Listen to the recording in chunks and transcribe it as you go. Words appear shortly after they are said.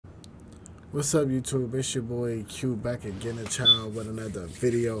What's up, YouTube? It's your boy Q back again in town with another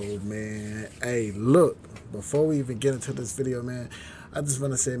video, man. Hey, look, before we even get into this video, man, I just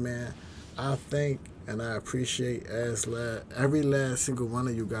want to say, man, I thank and I appreciate every last single one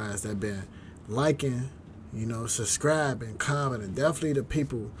of you guys that been liking, you know, subscribing, commenting. Definitely the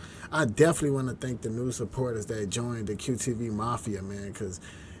people. I definitely want to thank the new supporters that joined the QTV Mafia, man, because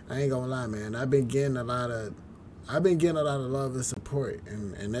I ain't gonna lie, man, I've been getting a lot of love and support,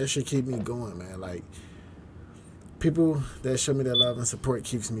 and that should keep me going, man. Like, people that show me their love and support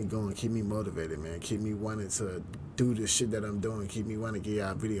keeps me going, keep me motivated, man. Keep me wanting to do the shit that I'm doing, keep me wanting to get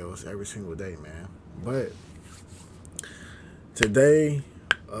out videos every single day, man. But today,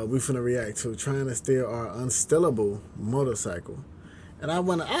 we finna react to trying to steal our unstealable motorcycle. And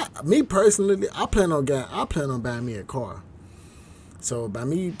me personally, I plan on buying me a car. So by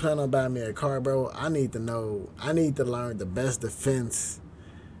me planning on buying me a car, bro, I need to learn the best defense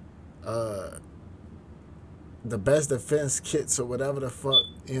kits or whatever the fuck,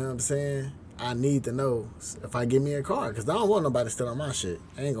 you know what I'm saying? I need to know if I get me a car, because I don't want nobody stealing my shit.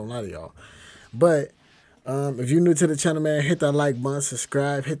 I ain't gonna lie to y'all. But if you're new to the channel, man, hit that like button,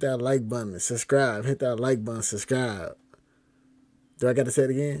 subscribe, hit that like button, subscribe, hit that like button, subscribe. Do I got to say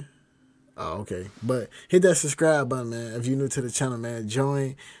it again? Oh, okay. But hit that subscribe button, man. If you're new to the channel, man,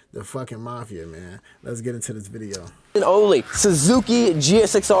 join the fucking Mafia, man. Let's get into this video. And only Suzuki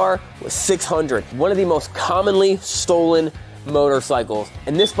GSX-R with 600, one of the most commonly stolen motorcycles.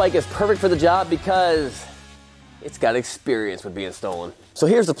 And this bike is perfect for the job because it's got experience with being stolen. So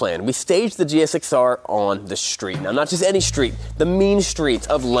here's the plan. We staged the GSX-R on the street. Now, not just any street, the mean streets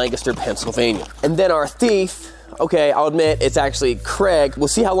of Lancaster, Pennsylvania. And then our thief, okay, I'll admit it's actually Craig. We'll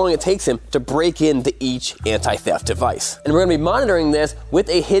see how long it takes him to break into each anti-theft device. And we're gonna be monitoring this with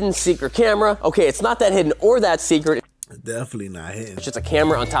a hidden secret camera. Okay, it's not that hidden or that secret. It's definitely not hidden. It's just a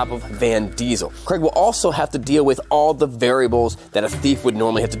camera on top of Van Diesel. Craig will also have to deal with all the variables that a thief would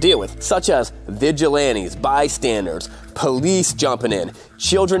normally have to deal with, such as vigilantes, bystanders, police jumping in,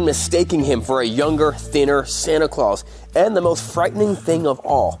 children mistaking him for a younger, thinner Santa Claus, and the most frightening thing of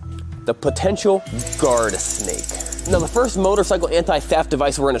all, the potential guard snake. Now, the first motorcycle anti-theft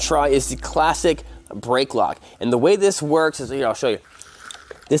device we're gonna try is the classic brake lock. And the way this works is, I'll show you.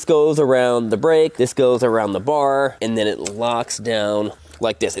 This goes around the brake, this goes around the bar, and then it locks down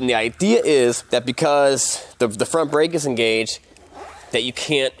like this. And the idea is that because the front brake is engaged, that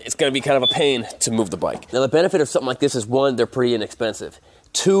it's gonna be kind of a pain to move the bike. Now, the benefit of something like this is, one, they're pretty inexpensive.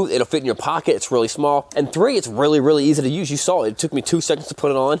 2, it'll fit in your pocket, it's really small. And 3, it's really, really easy to use. You saw it, it took me 2 seconds to put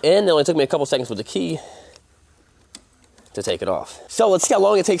it on, and it only took me a couple seconds with the key to take it off. So let's see how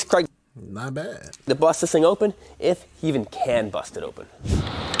long it takes Craig not bad to bust this thing open, if he even can bust it open.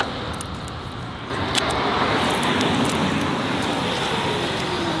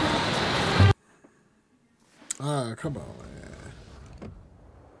 Ah, come on, man.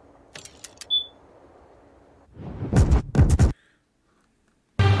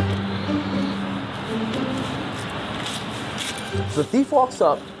 So the thief walks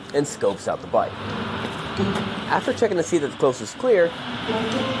up and scopes out the bike. After checking to see that the coast is clear,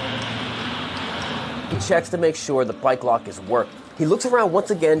 he checks to make sure the bike lock is working. He looks around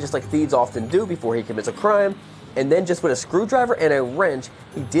once again, just like thieves often do before he commits a crime, and then just with a screwdriver and a wrench,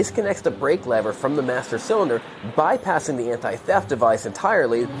 he disconnects the brake lever from the master cylinder, bypassing the anti-theft device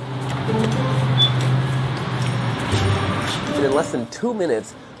entirely. And in less than 2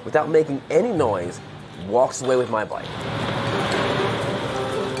 minutes, without making any noise, walks away with my bike.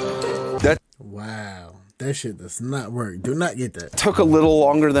 Wow, that shit does not work. Do not get that. Took a little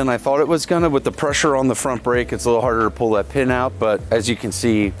longer than I thought it was gonna. With the pressure on the front brake, it's a little harder to pull that pin out, but as you can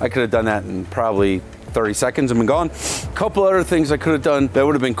see, I could have done that in probably 30 seconds and been gone. A couple other things I could have done that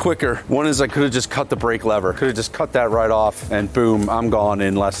would have been quicker. One is I could have just cut the brake lever. Could have just cut that right off, and boom, I'm gone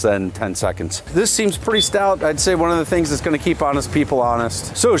in less than 10 seconds. This seems pretty stout. I'd say one of the things that's gonna keep honest people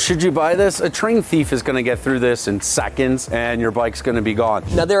honest. So should you buy this? A trained thief is gonna get through this in seconds, and your bike's gonna be gone.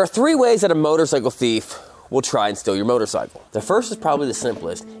 Now, there are 3 ways that a motorcycle thief will try and steal your motorcycle. The first is probably the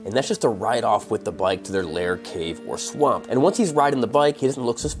simplest, and that's just to ride off with the bike to their lair, cave, or swamp. And once he's riding the bike, he doesn't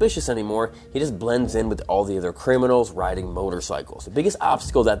look suspicious anymore. He just blends in with all the other criminals riding motorcycles. The biggest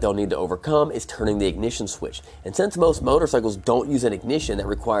obstacle that they'll need to overcome is turning the ignition switch. And since most motorcycles don't use an ignition that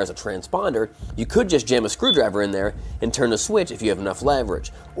requires a transponder, you could just jam a screwdriver in there and turn the switch if you have enough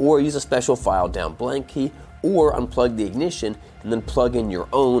leverage, or use a special file down blank key, or unplug the ignition and then plug in your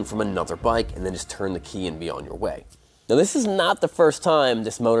own from another bike and then just turn the key and be on your way. Now, this is not the first time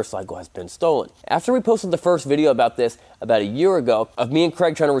this motorcycle has been stolen. After we posted the first video about this about a year ago, of me and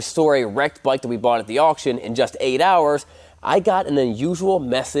Craig trying to restore a wrecked bike that we bought at the auction in just 8 hours, I got an unusual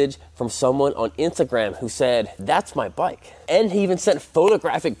message from someone on Instagram who said, "That's my bike." And he even sent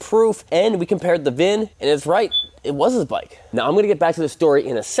photographic proof, and we compared the VIN, and it's right, it was his bike. Now I'm gonna get back to the story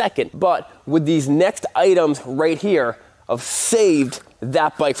in a second, but with these next items right here, I've saved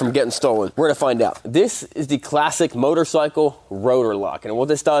that bike from getting stolen. We're gonna find out. This is the classic motorcycle rotor lock. And what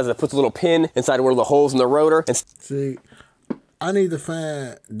this does is it puts a little pin inside one of the holes in the rotor. And see, I need to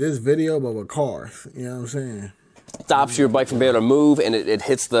find this video, but with cars. You know what I'm saying? Stops your bike from being able to move, and it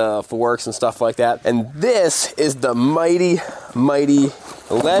hits the forks and stuff like that. And this is the mighty, mighty,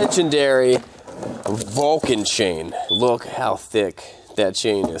 legendary Vulcan chain. Look how thick that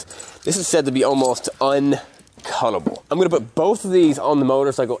chain is. This is said to be almost uncuttable. I'm gonna put both of these on the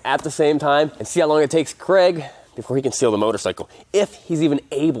motorcycle at the same time and see how long it takes Craig before he can steal the motorcycle, if he's even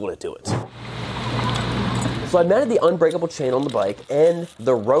able to do it. So I mounted the unbreakable chain on the bike and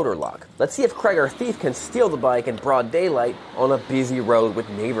the rotor lock. Let's see if Craig, our thief, can steal the bike in broad daylight on a busy road with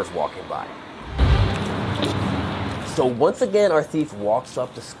neighbors walking by. So once again, our thief walks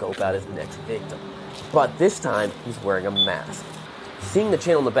up to scope out his next victim. But this time, he's wearing a mask. Seeing the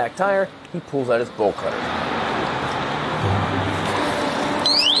chain on the back tire, he pulls out his bolt cutter.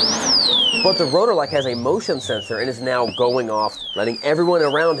 But the rotor lock has a motion sensor and is now going off, letting everyone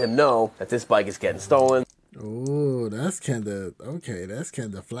around him know that this bike is getting stolen. Oh, that's kind of, okay, that's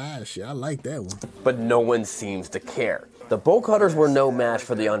kind of flashy. I like that one. But no one seems to care. The bolt cutters were no match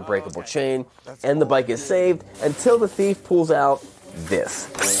for the unbreakable chain, and the bike is saved until the thief pulls out this.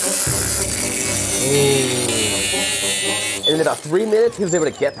 And in about 3 minutes, he was able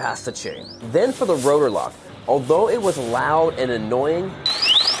to get past the chain. Then for the rotor lock, although it was loud and annoying,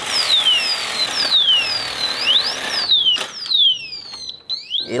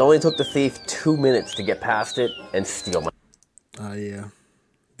 it only took the thief 2 minutes to get past it and steal my yeah.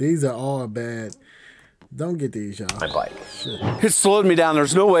 These are all bad. Don't get these, y'all. my bike. Shit. It slowed me down.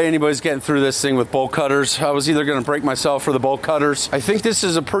 There's no way anybody's getting through this thing with bolt cutters. I was either gonna break myself or the bolt cutters. I think this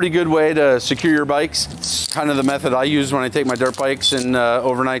is a pretty good way to secure your bikes. It's kind of the method I use when I take my dirt bikes and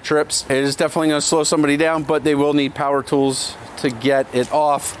overnight trips. It is definitely gonna slow somebody down, but they will need power tools to get it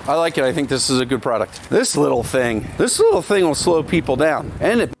off. I like it. I think this is a good product. This little thing will slow people down,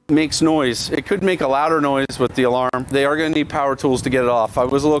 and it makes noise. It could make a louder noise with the alarm. They are going to need power tools to get it off. I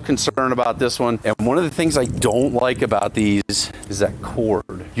was a little concerned about this one, and one of the things I don't like about these is that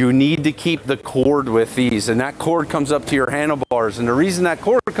cord. You need to keep the cord with these, and that cord comes up to your handlebars, and the reason that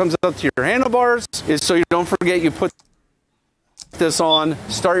cord comes up to your handlebars is so you don't forget you put this on,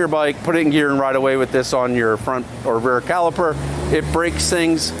 start your bike, put it in gear, and ride away with this on your front or rear caliper. It breaks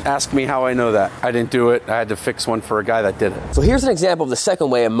things. Ask me how I know that. I didn't do it. I had to fix one for a guy that did it. So here's an example of the second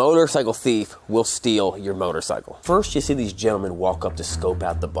way a motorcycle thief will steal your motorcycle. First, you see these gentlemen walk up to scope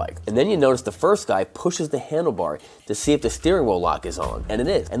out the bike. And then you notice the first guy pushes the handlebar to see if the steering wheel lock is on. And it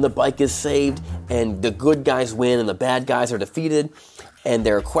is. And the bike is saved, and the good guys win, and the bad guys are defeated, and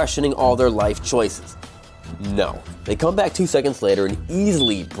they're questioning all their life choices. No. They come back 2 seconds later and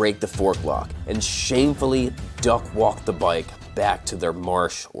easily break the fork lock and shamefully duck walk the bike back to their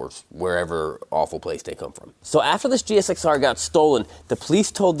marsh or wherever awful place they come from. So after this GSXR got stolen, the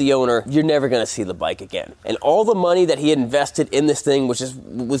police told the owner, "You're never gonna see the bike again." And all the money that he had invested in this thing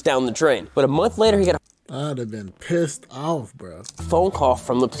was down the drain. But a month later, he got a I'd have been pissed off, bro. phone call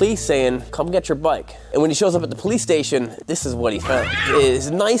from the police saying, "Come get your bike." And when he shows up at the police station, this is what he found.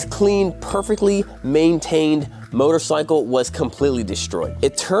 His nice, clean, perfectly maintained motorcycle was completely destroyed.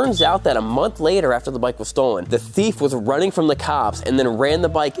 It turns out that a month later, after the bike was stolen, the thief was running from the cops and then ran the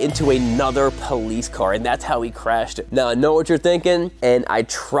bike into another police car, and that's how he crashed it. Now, I know what you're thinking, and I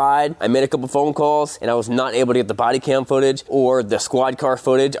tried. I made a couple phone calls, and I was not able to get the body cam footage or the squad car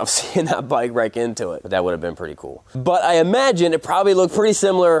footage of seeing that bike wreck into it. But that would have been pretty cool. But I imagine it probably looked pretty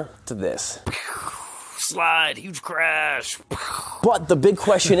similar to this. Slide, huge crash. But the big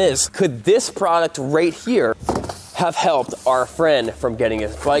question is, could this product right here have helped our friend from getting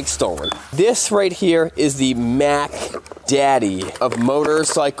his bike stolen? This right here is the Mac Daddy of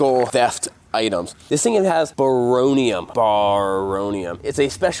motorcycle theft items. This thing has baronium. It's a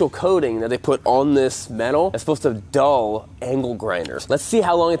special coating that they put on this metal that's supposed to dull angle grinders. Let's see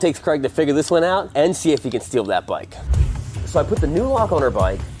how long it takes Craig to figure this one out and see if he can steal that bike. So I put the new lock on our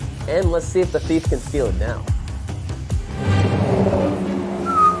bike, and let's see if the thief can steal it now.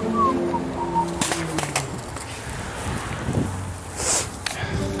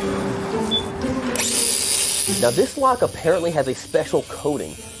 Now this lock apparently has a special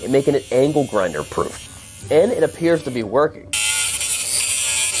coating, making it angle grinder proof. And it appears to be working.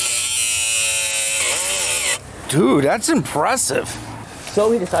 Dude, that's impressive.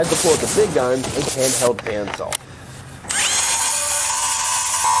 So he decides to pull out the big guns and handheld bandsaw.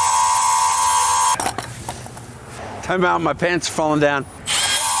 I'm out, my pants are falling down.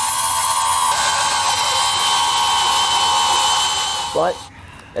 But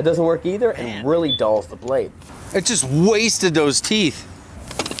that doesn't work either and really dulls the blade. It just wasted those teeth.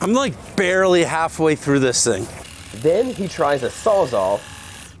 I'm like barely halfway through this thing. Then he tries a Sawzall,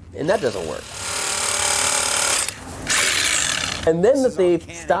 and that doesn't work. And then the thief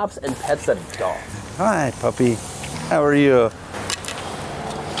stops and pets a dog. Hi, puppy. How are you?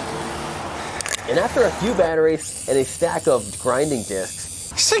 And after a few batteries and a stack of grinding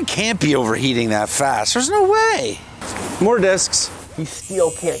discs, This thing can't be overheating that fast. There's no way. More discs. he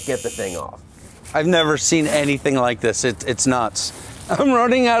still can't get the thing off. I've never seen anything like this. It's nuts. I'm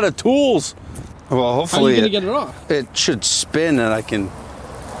running out of tools. Well, hopefully How are you gonna get it off? It should spin and I can.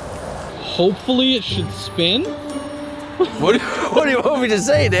 Hopefully it should spin. What do you want me to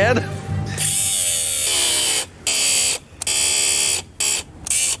say, Dad?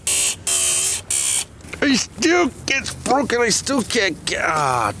 I still gets broken. I still can't get.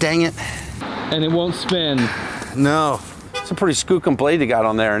 Ah, dang it. And it won't spin. No, it's a pretty skookum blade you got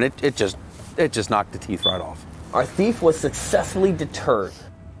on there, and it just knocked the teeth right off. Our thief was successfully deterred.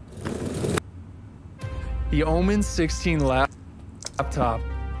 The Omen 16 laptop.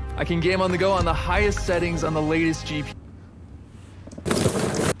 I can game on the go on the highest settings on the latest GPU.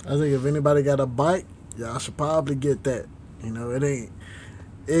 I think if anybody got a bike, y'all should probably get that. You know, it ain't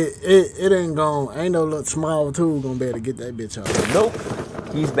ain't no little small tool gonna be able to get that bitch off.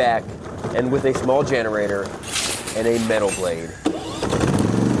 Nope, he's back, and with a small generator and a metal blade.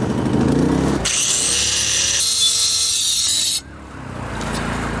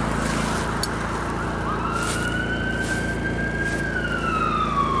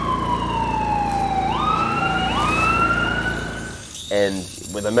 And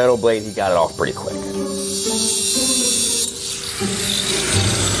with a metal blade, he got it off pretty quick.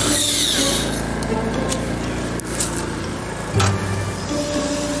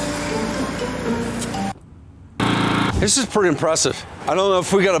 This is pretty impressive. I don't know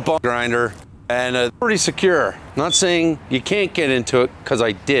if we got a bump grinder, and it's pretty secure. Not saying you can't get into it, because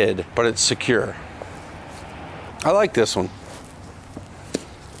I did, but it's secure. I like this one.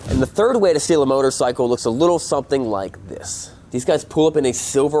 And the third way to steal a motorcycle looks a little something like this. These guys pull up in a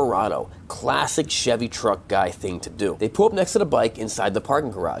Silverado, classic Chevy truck guy thing to do. They pull up next to the bike inside the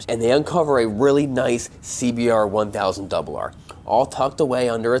parking garage, and they uncover a really nice CBR 1000 RR, all tucked away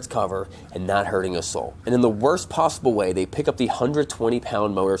under its cover and not hurting a soul. And in the worst possible way, they pick up the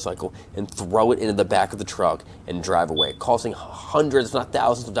 120-pound motorcycle and throw it into the back of the truck and drive away, causing hundreds, if not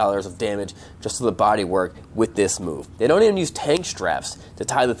thousands of dollars of damage just to the bodywork with this move. They don't even use tank straps to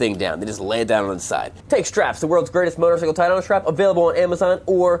tie the thing down. They just lay it down on the side. Tank straps, the world's greatest motorcycle tie-down strap, available on Amazon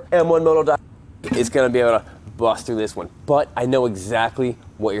or M1Moto.com. It's gonna be able to bust through this one. But I know exactly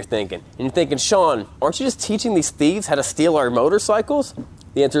what you're thinking. And you're thinking, Sean, aren't you just teaching these thieves how to steal our motorcycles?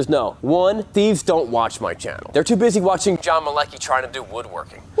 The answer is no. One, thieves don't watch my channel. They're too busy watching John Malecki trying to do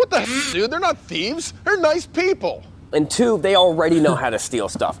woodworking. What the heck, dude? They're not thieves. They're nice people. And two, they already know how to steal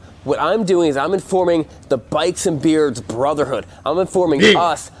stuff. What I'm doing is I'm informing the Bikes and Beards Brotherhood. I'm informing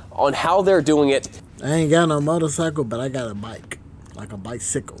us on how they're doing it. I ain't got no motorcycle, but I got a bike, like a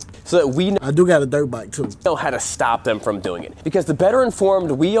bicycle. So that we I do got a dirt bike too. know how to stop them from doing it. Because the better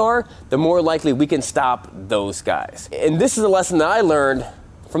informed we are, the more likely we can stop those guys. And this is a lesson that I learned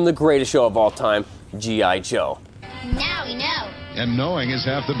from the greatest show of all time, G.I. Joe. Now we know. And knowing is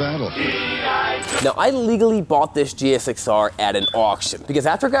half the battle. Now, I legally bought this GSX-R at an auction because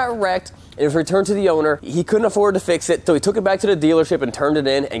after it got wrecked and it was returned to the owner, he couldn't afford to fix it, so he took it back to the dealership and turned it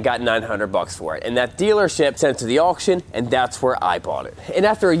in and got $900 for it. And that dealership sent it to the auction, and that's where I bought it. And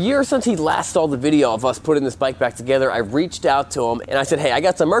after a year since he last saw the video of us putting this bike back together, I reached out to him and I said, hey, I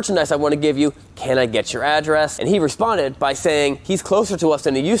got some merchandise I want to give you. Can I get your address? And he responded by saying he's closer to us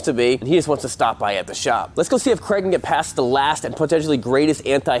than he used to be, and he just wants to stop by at the shop. Let's go see if Craig can get past the last and potentially greatest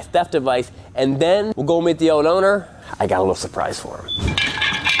anti-theft device, and then we'll go meet the old owner. I got a little surprise for him.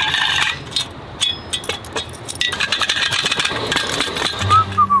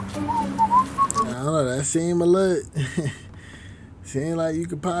 I don't know, that seemed a little, seemed like you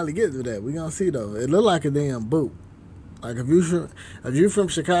could probably get through that. We gonna see though. It looked like a damn boot. Like if you from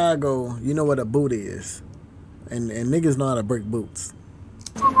Chicago, you know what a boot is. And niggas know how to break boots.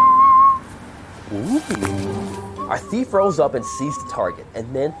 Ooh. Our thief rolls up and sees the target,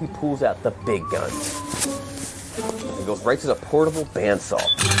 and then he pulls out the big gun. He goes right to the portable bandsaw.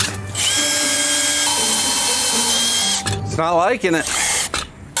 It's not liking it.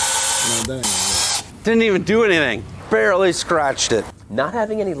 No, that ain't it. Didn't even do anything. Barely scratched it. Not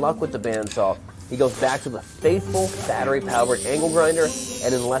having any luck with the bandsaw, he goes back to the faithful battery-powered angle grinder,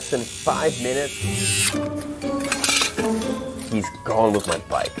 and in less than 5 minutes, he's gone with my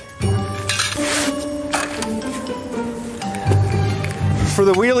bike. For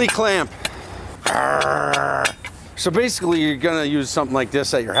the wheelie clamp. So basically you're gonna use something like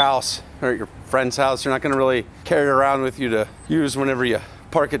this at your house or at your friend's house. You're not gonna really carry it around with you to use whenever you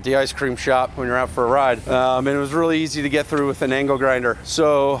park at the ice cream shop when you're out for a ride. And it was really easy to get through with an angle grinder.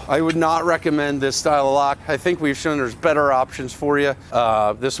 So I would not recommend this style of lock. I think we've shown there's better options for you.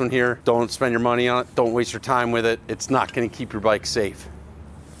 This one here, don't spend your money on it. Don't waste your time with it. It's not gonna keep your bike safe.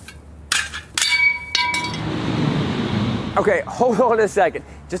 Okay, hold on a second.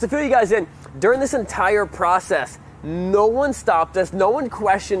 Just to fill you guys in, during this entire process, no one stopped us, no one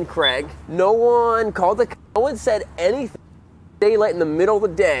questioned Craig, no one called no one said anything. Daylight in the middle of the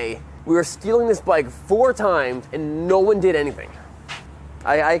day, we were stealing this bike 4 times and no one did anything.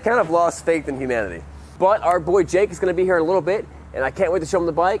 I kind of lost faith in humanity. But our boy Jake is gonna be here in a little bit and I can't wait to show him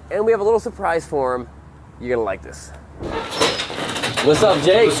the bike, and we have a little surprise for him. You're gonna like this. What's up,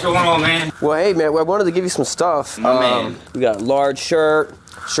 Jake? What's going on, man? Well, hey, man, I wanted to give you some stuff. My man. We got a large shirt,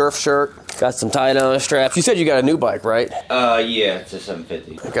 surf shirt, got some tie-down straps. You said you got a new bike, right? Yeah, it's a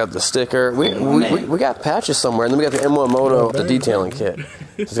 750. I got the sticker. We got patches somewhere, and then we got the M1 Moto, the detailing kit.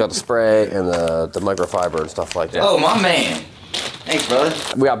 It's got the spray and the microfiber and stuff like that. Oh, my man. Thanks, brother.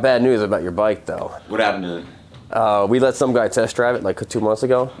 We got bad news about your bike, though. What happened to it? We let some guy test drive it like 2 months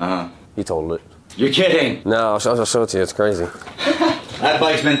ago. Uh-huh. He totaled it. You're kidding. No, I'll show it to you. It's crazy. That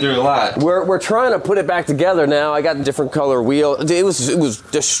bike's been through a lot. We're trying to put it back together now. I got a different color wheel. It was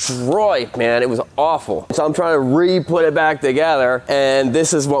destroyed, man. It was awful. So I'm trying to re-put it back together, and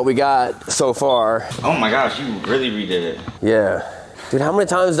this is what we got so far. Oh my gosh, you really redid it. Yeah. Dude, how many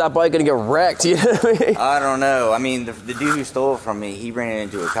times is that bike gonna get wrecked? You know what I mean? I don't know. I mean, the dude who stole it from me, he ran it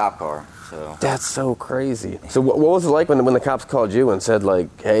into a cop car. So that's so crazy. So what was it like when the cops called you and said like,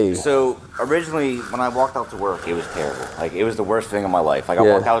 hey? So originally, when I walked out to work, it was terrible. Like, it was the worst thing of my life. Like, I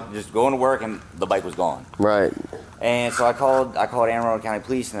walked out just going to work and the bike was gone. Right. And so I called Anne Arundel County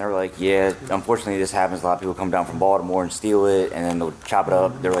Police, and they were like, yeah, unfortunately this happens. A lot of people come down from Baltimore and steal it, and then they'll chop it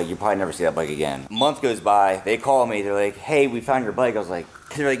up. They're like, you'll probably never see that bike again. A month goes by, they call me, they're like, hey, we found your bike. I was like,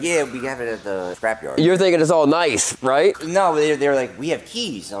 they're like, yeah, we have it at the scrapyard. You're thinking it's all nice, right? No, they were like, we have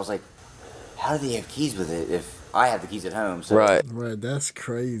keys. And I was like, how do they have keys with it if I have the keys at home? So right, that's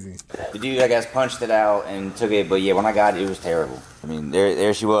crazy. The dude, I guess, punched it out and took it, but yeah, when I got it, it was terrible. I mean,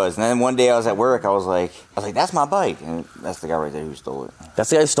 there she was. And then one day I was at work, I was like, that's my bike. And that's the guy right there who stole it. That's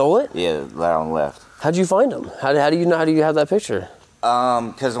the guy who stole it? Yeah, right on the left. How'd you find him? How do you know? How do you have that picture?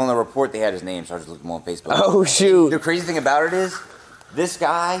 Because on the report they had his name, so I just looked him on Facebook. Oh shoot! The crazy thing about it is, this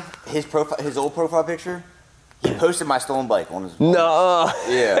guy, his old profile picture, he posted my stolen bike on his phone. No.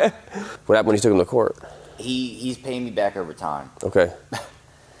 Yeah. What happened when you took him to court? He's paying me back over time. Okay.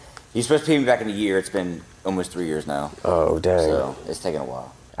 He's supposed to pay me back in a year. It's been almost 3 years now. Oh dang. So it's taken a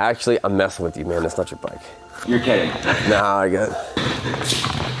while. Actually, I'm messing with you, man. That's not your bike. You're kidding. Nah, I got it.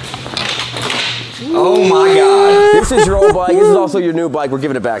 Oh my god. This is your old bike. This is also your new bike. We're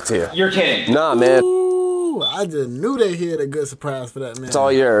giving it back to you. You're kidding. Nah, man. Ooh, I just knew they had a good surprise for that, man. It's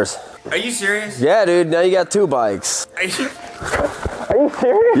all yours. Are you serious? Yeah, dude. Now you got 2 bikes. Are you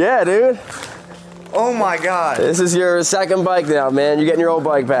serious? Yeah, dude. Oh my god. This is your 2nd bike now, man. You're getting your old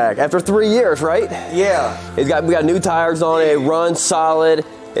bike back. After 3 years, right? Yeah. We got new tires on it. It runs solid.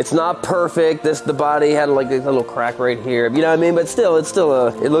 It's not perfect. The body had like a little crack right here. You know what I mean? But still, it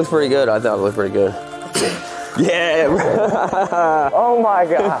looks pretty good. I thought it looked pretty good. Yeah. Oh my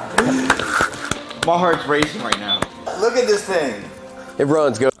god. My heart's racing right now. Look at this thing. It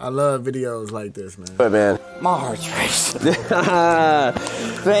runs good. I love videos like this, man. Good, man. My heart's racing.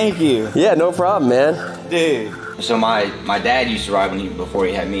 Thank you. Yeah, no problem, man. Dude. So my dad used to ride before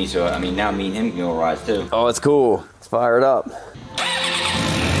he had me, so I mean now me and him can go rides too. Oh, it's cool. Let's fire it up. Can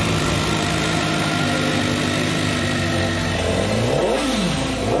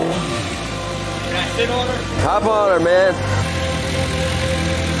I sit on her? Hop on her, man.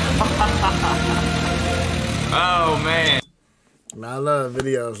 Oh man. I love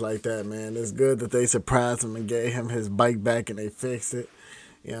videos like that, man. It's good that they surprised him and gave him his bike back and they fixed it.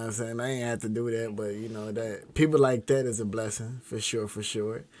 You know what I'm saying? I ain't have to do that, but you know that people like that is a blessing for sure, for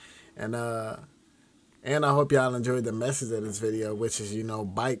sure. And I hope y'all enjoyed the message of this video, which is, you know,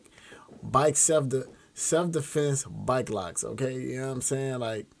 bike self-defense bike locks, okay? You know what I'm saying?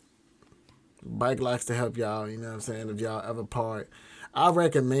 Like bike locks to help y'all, you know what I'm saying, if y'all ever part. I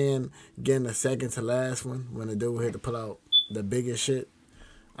recommend getting the second to last one when the dude had to pull out the biggest shit.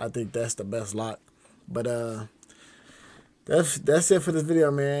 I think that's the best lock. But that's it for this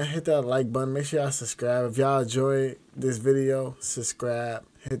video, man. Hit that like button. Make sure y'all subscribe. If y'all enjoyed this video, subscribe.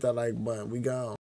 Hit that like button. We gone.